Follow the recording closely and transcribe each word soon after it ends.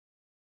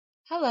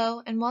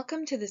Hello, and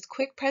welcome to this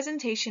quick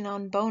presentation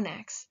on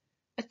BoneX,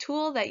 a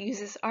tool that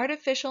uses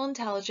artificial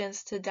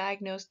intelligence to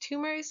diagnose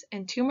tumors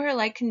and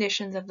tumor-like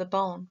conditions of the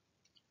bone.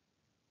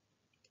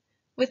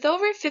 With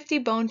over 50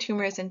 bone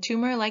tumors and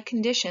tumor-like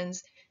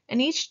conditions,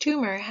 and each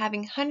tumor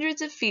having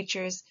hundreds of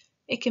features,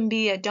 it can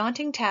be a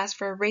daunting task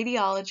for a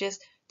radiologist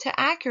to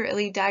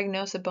accurately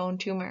diagnose a bone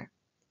tumor.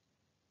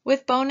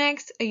 With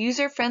BoneX, a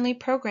user-friendly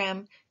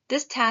program,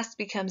 this task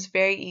becomes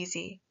very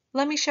easy.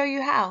 Let me show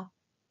you how.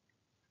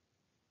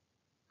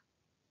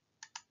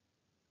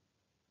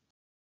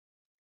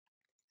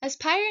 As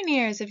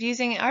pioneers of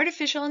using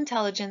artificial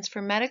intelligence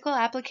for medical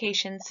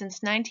applications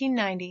since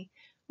 1990,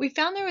 we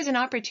found there was an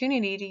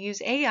opportunity to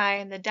use AI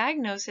in the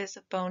diagnosis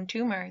of bone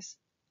tumors.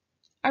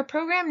 Our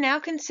program now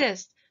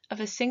consists of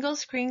a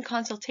single-screen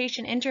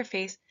consultation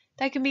interface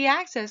that can be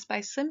accessed by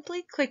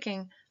simply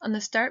clicking on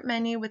the Start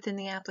menu within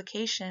the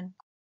application.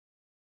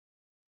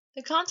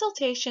 The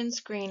consultation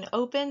screen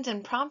opens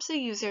and prompts the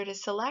user to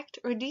select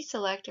or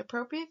deselect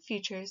appropriate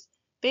features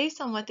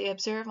based on what they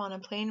observe on a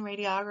plain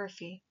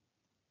radiography.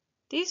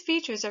 These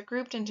features are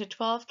grouped into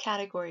 12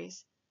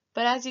 categories,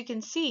 but as you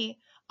can see,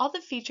 all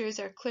the features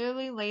are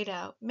clearly laid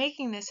out,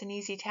 making this an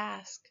easy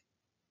task.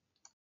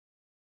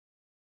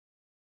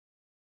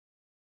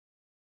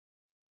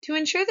 To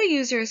ensure the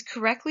user is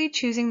correctly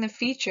choosing the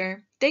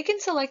feature, they can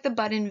select the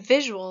button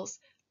Visuals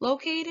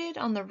located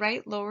on the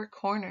right lower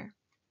corner.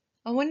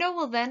 A window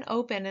will then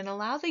open and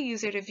allow the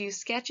user to view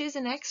sketches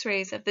and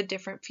x-rays of the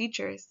different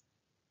features.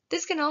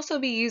 This can also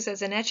be used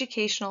as an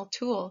educational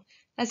tool,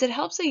 as it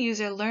helps the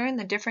user learn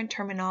the different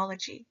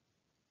terminology.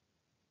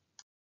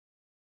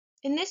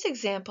 In this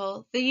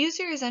example, the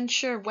user is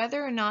unsure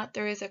whether or not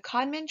there is a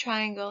Codman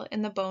triangle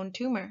in the bone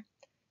tumor.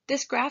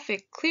 This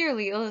graphic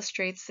clearly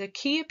illustrates the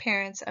key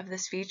appearance of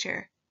this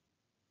feature.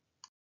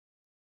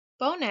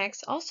 BoneX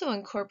also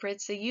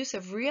incorporates the use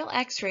of real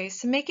x-rays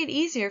to make it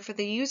easier for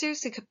the users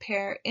to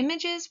compare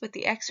images with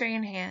the x-ray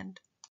in hand.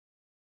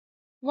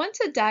 Once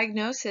a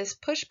diagnosis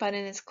push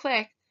button is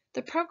clicked,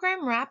 the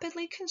program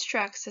rapidly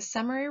constructs a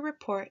summary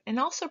report and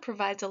also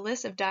provides a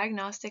list of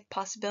diagnostic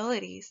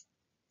possibilities.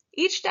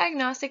 Each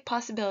diagnostic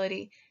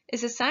possibility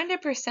is assigned a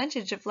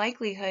percentage of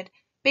likelihood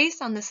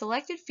based on the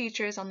selected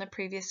features on the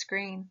previous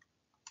screen.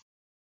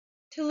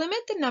 To limit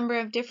the number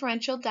of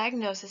differential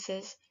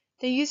diagnoses,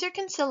 the user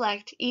can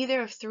select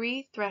either of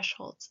three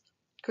thresholds: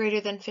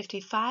 greater than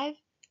 55,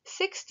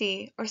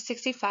 60, or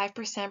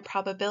 65%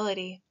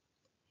 probability.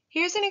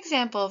 Here's an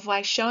example of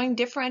why showing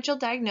differential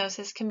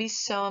diagnosis can be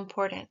so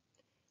important.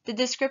 The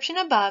description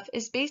above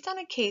is based on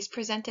a case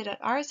presented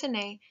at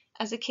RSNA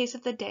as a case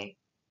of the day.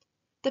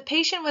 The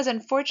patient was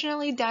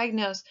unfortunately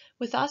diagnosed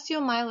with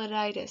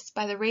osteomyelitis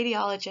by the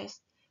radiologist,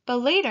 but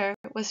later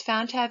was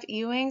found to have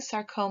Ewing's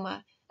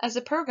sarcoma, as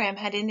the program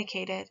had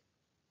indicated.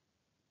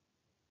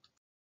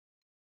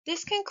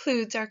 This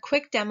concludes our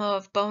quick demo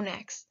of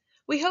BoneX.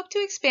 We hope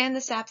to expand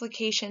this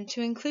application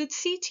to include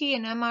CT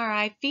and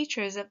MRI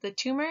features of the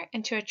tumor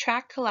and to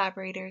attract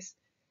collaborators.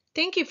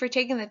 Thank you for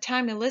taking the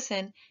time to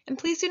listen, and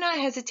please do not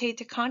hesitate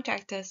to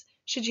contact us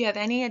should you have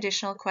any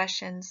additional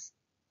questions.